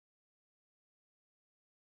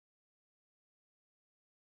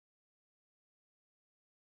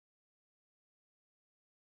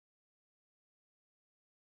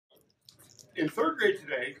in third grade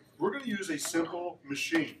today, we're going to use a simple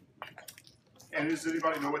machine. And does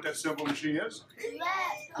anybody know what that simple machine is?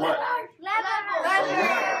 What? Lever.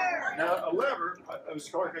 Now, a lever,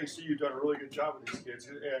 Mr. Clark, I see you've done a really good job with these kids,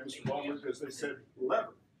 and Mr. Blomberg, because they said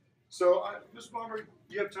lever. So, Mr. Blomberg,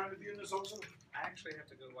 do you have time to be in this also? I actually have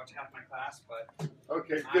to go watch half my class, but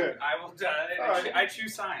okay, good. I will. I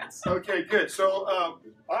choose science. Okay, good. So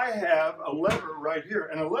I have a lever right here,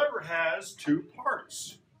 and a lever has two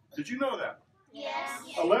parts. Did you know that? Yes.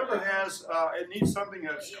 A lever has it needs something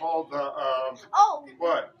that's called the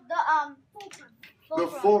what? Fulcrum. The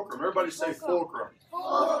fulcrum. Everybody say fulcrum.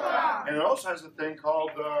 Fulcrum. And it also has a thing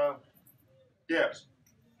called yes.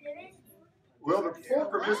 Well, the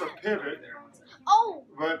fulcrum is a pivot. Oh.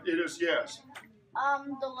 But it is yes.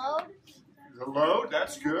 The load. The load,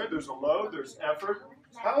 that's good. There's a load, there's effort.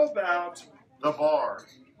 How about the bar?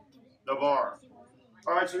 The bar.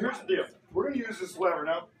 All right, so here's the deal. We're going to use this lever.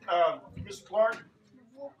 Now, Mr. Clark,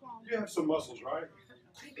 you have some muscles, right?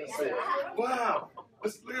 Let's see. Wow.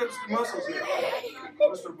 Let's look at some muscles here.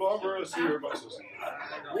 Mr. Blomberg, let's see your muscles.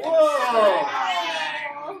 Whoa!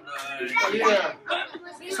 Yeah.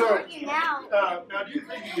 So, now, do you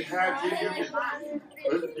think if you had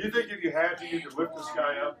to, you could lift this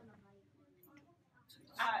guy up?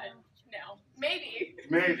 No. Maybe.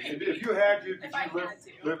 Maybe. If you had to, could you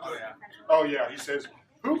lift Oh, yeah. Oh, yeah, he says,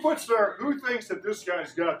 who thinks that this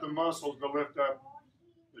guy's got the muscles to lift up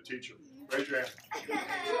the teacher? Raise your hand.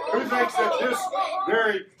 Who thinks that this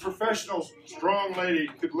very professional, strong lady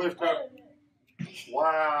could lift up?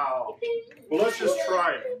 Wow. Well, let's just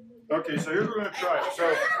try it. Okay, so here's what we're going to try it.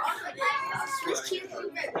 So,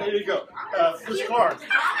 there you go. Miss Clark,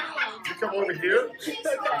 you come over here and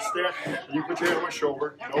stand. You put your hand on my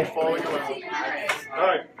shoulder. No falling around. All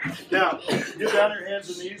right. Now, get down on your hands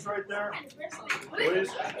and knees right there. Please.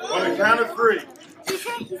 On the count of three.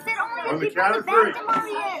 On the count of three.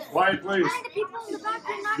 Quiet, please.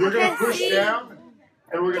 You're going to push down,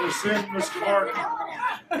 and we're going to send Miss Clark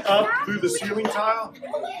up through the ceiling tile.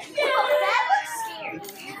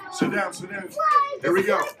 Sit down, sit down. Here we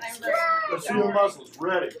go. Let's see your muscles.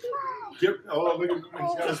 Ready. Oh, look at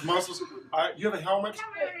he's got his muscles. All right, you have a helmet?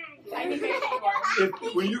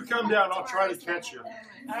 When you come down, I'll try to catch you. All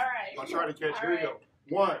right. I'll try to catch you. Here you go.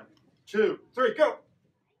 1, 2, 3, go.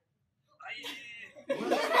 What did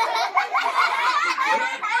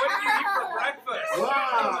you eat for breakfast?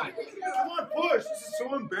 Wow. Come on, push. This is so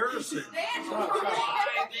embarrassing. Stop.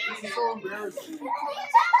 This is so embarrassing.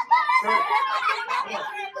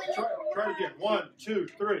 Try it again. 1, 2,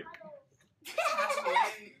 3.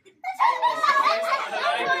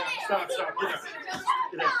 Stop.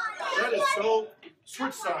 Get down. That is so.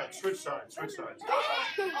 Switch sides. Yeah.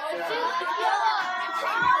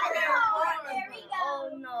 Oh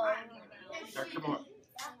no. Now, come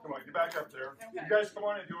on, get back up there. You guys come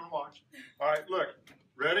on in if you want to watch. All right, look,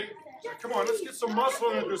 ready? Come on, let's get some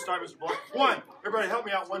muscle in it this time, Mr. Block. 1, everybody help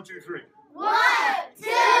me out, 1, 2, 3. 1, 2,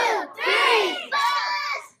 3,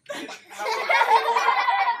 bus!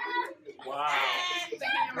 Wow.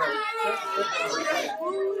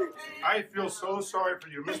 I feel so sorry for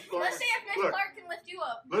you, Miss Clark. Let's see if Miss Clark can lift you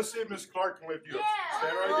up. Let's see if Miss Clark can lift you up. Yeah.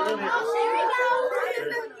 Stand right there in here.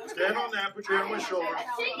 Okay. Stand on that, put your hand on my shoulder.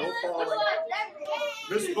 No falling.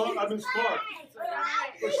 Miss Clark,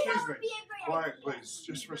 excuse me. Quiet, please,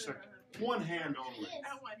 just for a second. One hand only.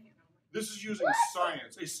 This is using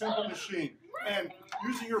science, a simple machine, and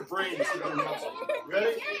using your brain to see your muscles.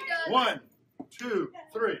 Ready? 1, 2,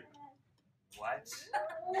 3. What?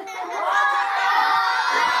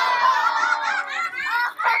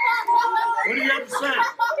 What do you have to say?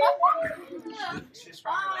 She's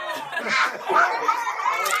running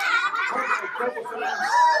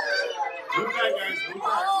Move back, guys. Move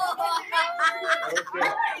back. Okay.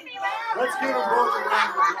 Let's give them both a round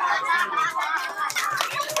of applause.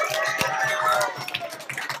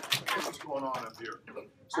 What's going on up here?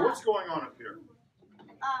 So what's going on up here?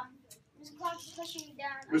 Miss Clark's pushing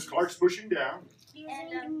down. Miss Clark's pushing down.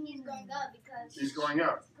 And he's going up because He's going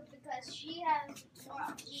up. Because she has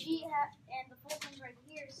and the fulcrum's right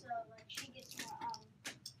here, so like she gets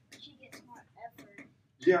more effort.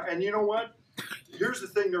 Yeah, and you know what? Here's the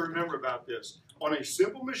thing to remember about this. On a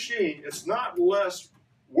simple machine, it's not less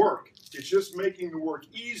work. It's just making the work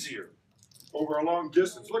easier over a long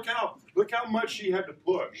distance. Look how much she had to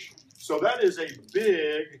push. So that is a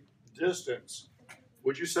big distance.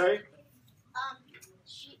 Would you say?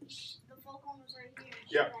 The fulcrum was right here.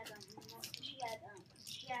 Yeah.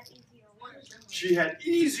 She had easier work. She had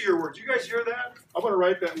easier work. Do you guys hear that? I'm going to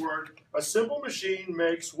write that word. A simple machine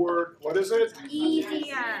makes work, what is it?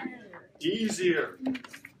 Easier. Easier.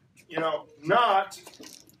 You know, not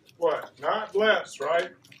what? Not less,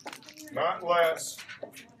 right? Not less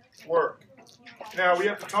work. Now we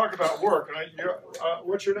have to talk about work. And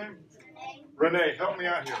what's your name? Renee, help me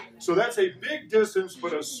out here. So that's a big distance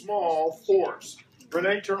but a small force.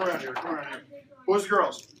 Renee, turn around here. Come around here. Boys and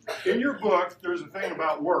girls, in your book, there's a thing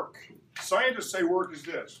about work. Scientists say work is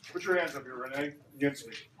this. Put your hands up here, Renee, against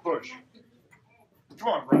me. Push. Come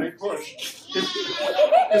on, Renee, push.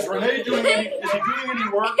 Is Renee doing any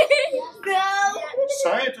work? No.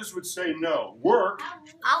 Scientists would say no. Work,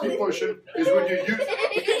 keep pushing, is when you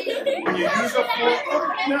use a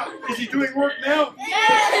fork. Now, is he doing work now?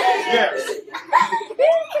 Yes.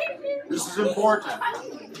 This is important.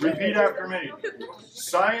 Repeat after me.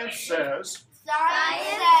 Science says.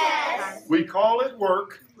 We call it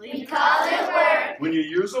work. When you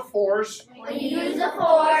use a force.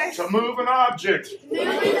 To move an object.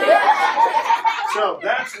 So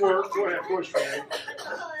that's work. Go ahead, push, Renee.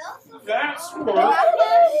 That's work.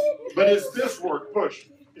 But is this work? Push.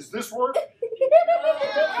 Is this work?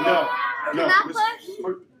 No. No.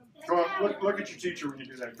 Come on, look at your teacher when you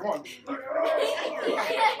do that. Come on.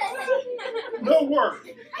 No work.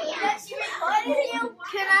 Can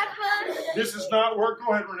I push? This is not work.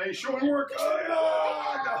 Go ahead, Renee. Show me work.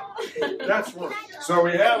 That's work. So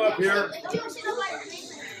we have up here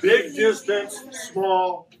big distance,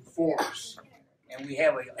 small force. And we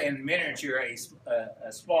have in miniature a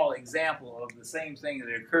small example of the same thing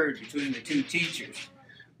that occurred between the two teachers.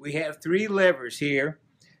 We have 3 levers here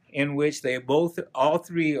in which all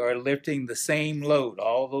three are lifting the same load.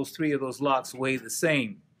 All those 3 of those locks weigh the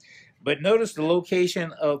same. But notice the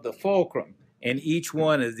location of the fulcrum in each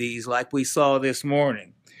one of these, like we saw this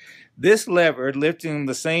morning. This lever lifting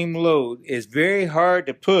the same load is very hard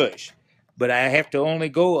to push, but I have to only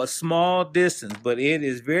go a small distance, but it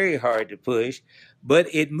is very hard to push,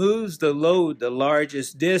 but it moves the load the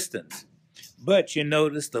largest distance. But you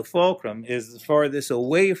notice the fulcrum is the farthest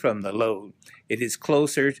away from the load. It is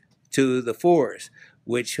closer to the force,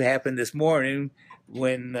 which happened this morning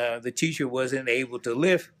when the teacher wasn't able to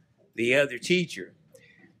lift the other teacher.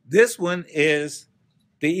 This one is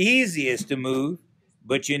the easiest to move,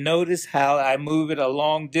 but you notice how I move it a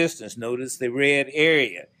long distance. Notice the red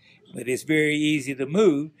area. But it's very easy to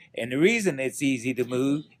move, and the reason it's easy to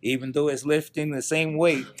move, even though it's lifting the same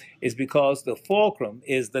weight, is because the fulcrum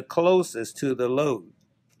is the closest to the load.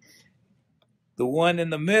 The one in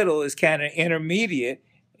the middle is kind of intermediate,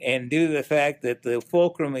 and due to the fact that the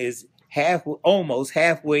fulcrum is almost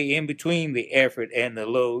halfway in between the effort and the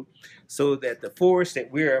load, so that the force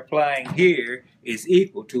that we're applying here is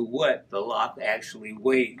equal to what the lock actually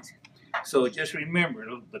weighs. So just remember,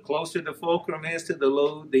 the closer the fulcrum is to the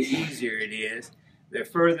load, the easier it is. The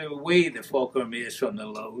further away the fulcrum is from the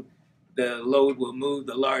load will move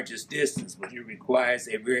the largest distance, but it requires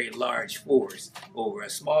a very large force over a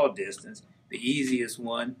small distance. The easiest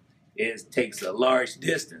one takes a large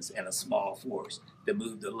distance and a small force to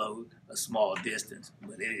move the load a small distance,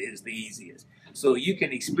 but it is the easiest. So you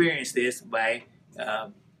can experience this by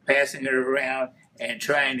passing it around and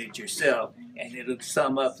trying it yourself, and it'll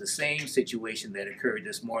sum up the same situation that occurred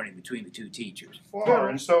this morning between the two teachers.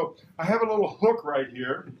 And so I have a little hook right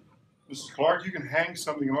here. Mrs. Clark, you can hang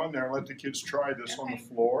something on there and let the kids try this on the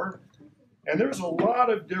floor. And there's a lot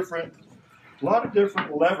of different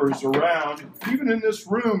levers around. Even in this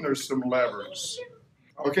room, there's some levers.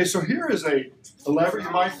 Okay, so here is a lever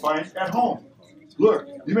you might find at home. Look,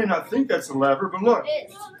 you may not think that's a lever, but look.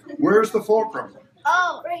 Where's the fulcrum?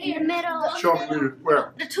 Oh, right here in the middle. Show me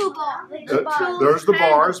where. The 2 bars. There's the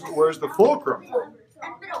bars, but where's the fulcrum?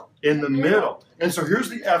 In the middle. And so here's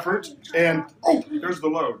the effort, and there's the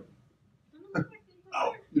load.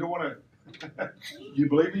 Oh, you don't want to. You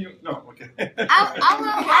believe me? No, okay. What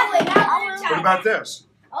about this?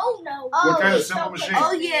 Oh no. What kind of simple machine?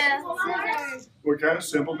 Oh yeah. What kind of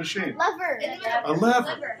simple machine? Lever. A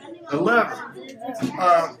lever. A lever.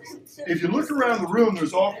 If you look around the room,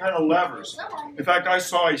 there's all kind of levers. In fact, I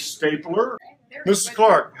saw a stapler. Mrs.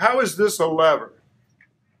 Clark, how is this a lever?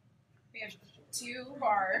 We have 2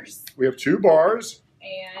 bars. We have 2 bars.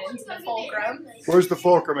 And the fulcrum. Where's the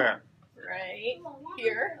fulcrum at? Right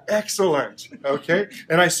here. Excellent. Okay.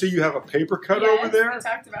 And I see you have a paper cutter over there. We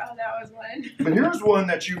talked about how that was one. But here's one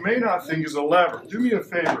that you may not think is a lever. Do me a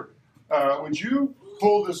favor. Would you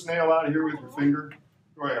pull this nail out of here with your finger?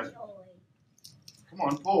 Go ahead. Come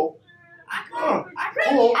on, pull. Pull. Okay,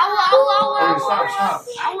 stop.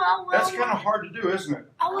 That's kind of hard to do, isn't it?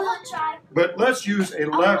 I will try. But let's use a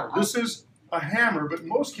lever. This is a hammer, but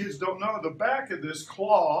most kids don't know the back of this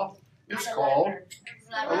claw is called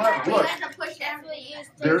a lever. Look,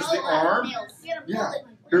 there's the arm. Yeah,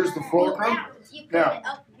 here's the fulcrum. Now,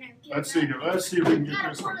 Let's see here. Let's see if we can get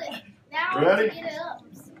this one. Now Ready? get it up.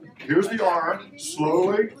 Here's the arm,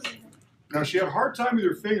 slowly. Now she had a hard time with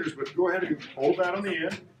her fingers, but go ahead and hold that on the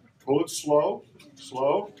end. Pull it slow,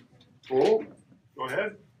 slow, pull. Go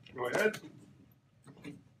ahead, go ahead.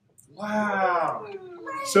 Wow.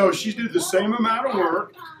 So she did the same amount of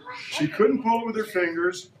work. She couldn't pull it with her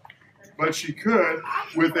fingers, but she could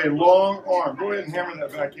with a long arm. Go ahead and hammer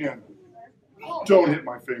that back in. Don't hit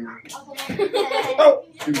my finger. Oh,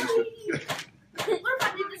 she missed it.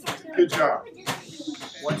 Good job.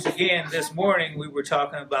 Once again, this morning we were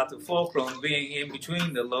talking about the fulcrum being in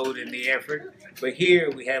between the load and the effort, but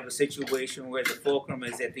here we have a situation where the fulcrum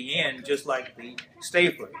is at the end, just like the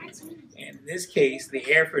stapler. In this case, the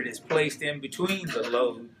effort is placed in between the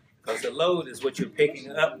load, because the load is what you're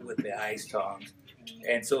picking up with the ice tongs,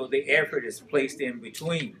 and so the effort is placed in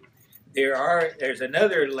between. There's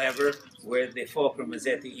another lever where the fulcrum is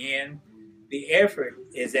at the end, the effort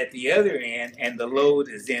is at the other end, and the load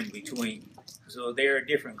is in between. So there are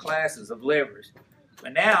different classes of levers.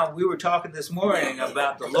 But now, we were talking this morning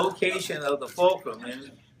about the location of the fulcrum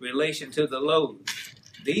in relation to the load.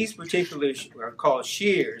 These particulars are called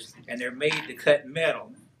shears, and they're made to cut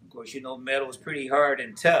metal. Of course, you know metal is pretty hard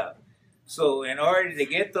and tough. So in order to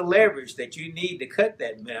get the leverage that you need to cut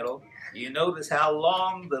that metal, you notice how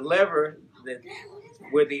long the lever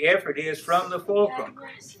where the effort is from the fulcrum,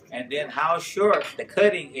 and then how short the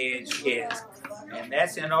cutting edge is. And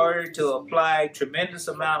that's in order to apply tremendous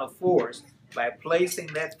amount of force by placing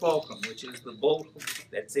that fulcrum, which is the bolt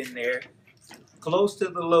that's in there, close to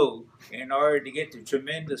the load in order to get the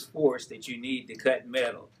tremendous force that you need to cut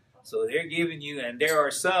metal. So they're giving you, and there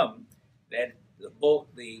are some that the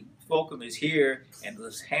fulcrum is here and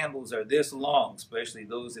the handles are this long, especially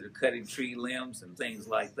those that are cutting tree limbs and things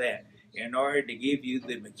like that, in order to give you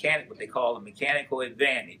the what they call a mechanical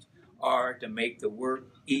advantage, or to make the work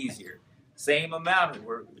easier. Same amount of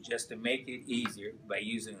work, but just to make it easier by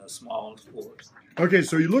using a small force. Okay,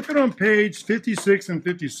 so you look at on page 56 and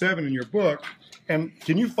 57 in your book, and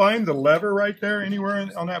can you find the lever right there anywhere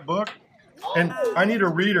on that book? And I need a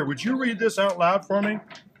reader. Would you read this out loud for me?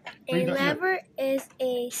 A lever is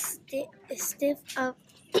a stiff a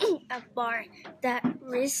bar that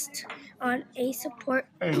rests on a support.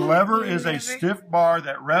 A lever is a stiff bar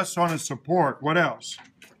that rests on a support. What else?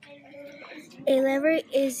 A lever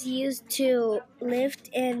is used to lift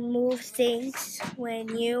and move things.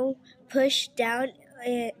 When you push down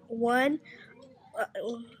one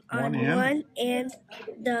and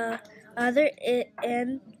the other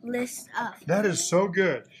end lifts up. That is so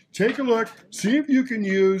good. Take a look. See if you can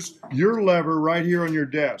use your lever right here on your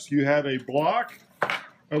desk. You have a block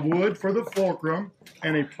of wood for the fulcrum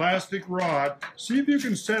and a plastic rod. See if you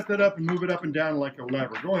can set that up and move it up and down like a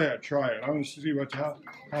lever. Go ahead, try it. I want to see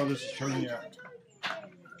how this is turning out.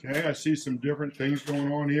 Okay, I see some different things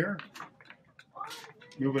going on here.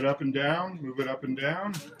 Move it up and down, move it up and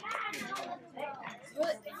down.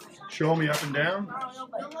 Show me up and down.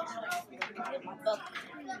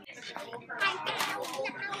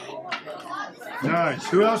 Nice.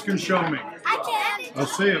 Who else can show me? I can.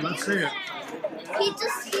 Let's see it, let's see it. He's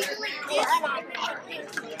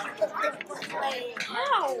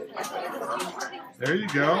There you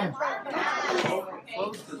go.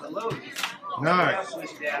 Close to the load. Nice.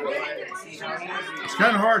 It's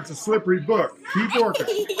kind of hard. It's a slippery book. Keep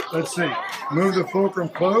working. Let's see. Move the fulcrum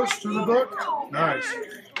close to the book. Nice.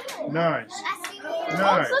 Nice.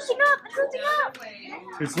 Nice. It's lifting up. It's lifting up.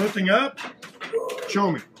 It's lifting up?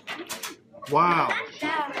 Show me. Wow.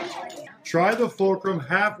 Try the fulcrum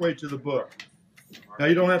halfway to the book. Now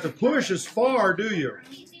you don't have to push as far, do you?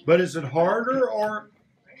 But is it harder or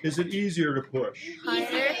is it easier to push?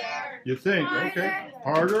 Harder. You think? Okay.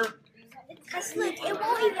 Harder? Because look, it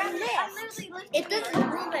won't even lift. It doesn't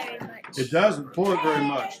move very much. It doesn't pull it very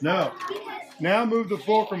much. No. Now move the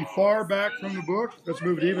fulcrum far back from the book. Let's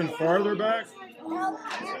move it even farther back. Whoa.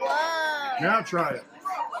 Now try it.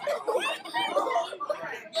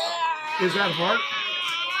 Is that hard?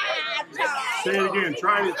 Say it again.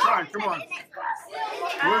 Try it. Try it. Come on.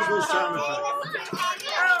 Where's those sound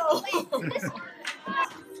effects?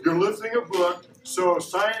 You're lifting a book. So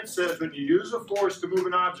science says when you use a force to move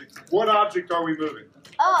an object, what object are we moving?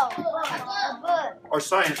 Oh, a book. Our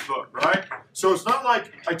science book, right? So it's not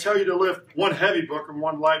like I tell you to lift one heavy book and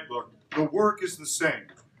one light book. The work is the same.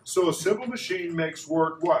 So a simple machine makes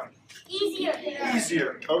work what? Easier.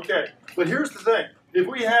 Easier. Okay. But here's the thing. If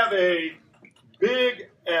we have a big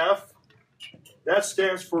F, that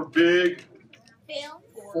stands for big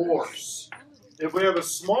force. If we have a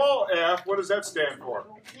small f, what does that stand for?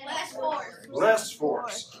 Less force. Less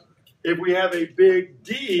force. If we have a big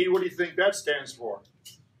D, what do you think that stands for?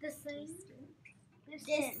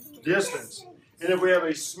 Distance. And if we have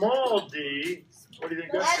a small d, what do you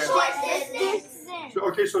think that stands for? So,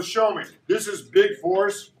 okay, so show me. This is big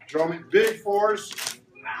force. Show me big force.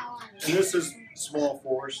 And this is small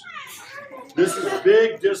force. This is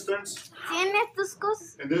big distance.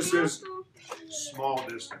 And this is small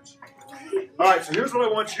distance. All right, so here's what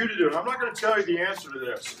I want you to do. And I'm not going to tell you the answer to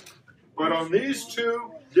this. But on these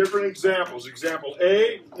two different examples, example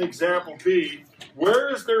A and example B,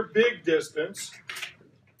 where is their big distance?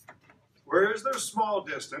 Where is their small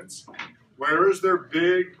distance? Where is their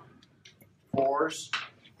big force?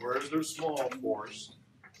 Where is their small force?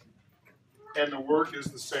 And the work is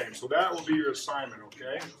the same. So that will be your assignment,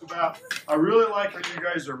 okay? It's about, I really like how you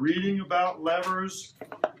guys are reading about levers.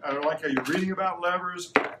 I like how you're reading about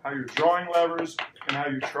levers, how you're drawing levers, and how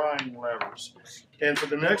you're trying levers. And for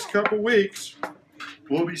the next couple weeks,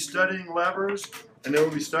 we'll be studying levers, and then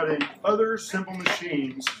we'll be studying other simple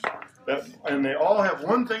machines, and they all have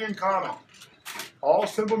one thing in common. All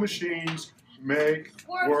simple machines make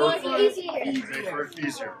work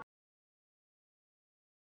easier.